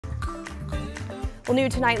Well, new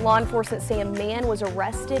tonight, law enforcement say a man was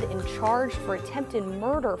arrested and charged for attempted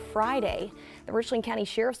murder Friday. The Richland County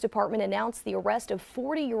Sheriff's Department announced the arrest of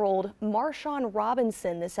 40-year-old Marshaun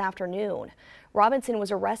Robinson this afternoon. Robinson was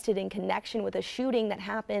arrested in connection with a shooting that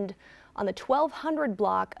happened on the 1200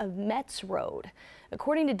 block of Metze Road.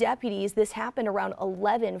 According to deputies, this happened around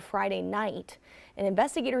 11 Friday night. And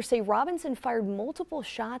investigators say Robinson fired multiple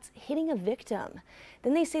shots, hitting a victim.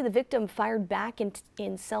 Then they say the victim fired back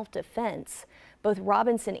in self-defense. Both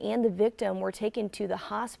Robinson and the victim were taken to the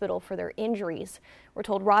hospital for their injuries. We're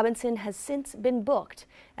told Robinson has since been booked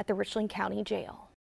at the Richland County Jail.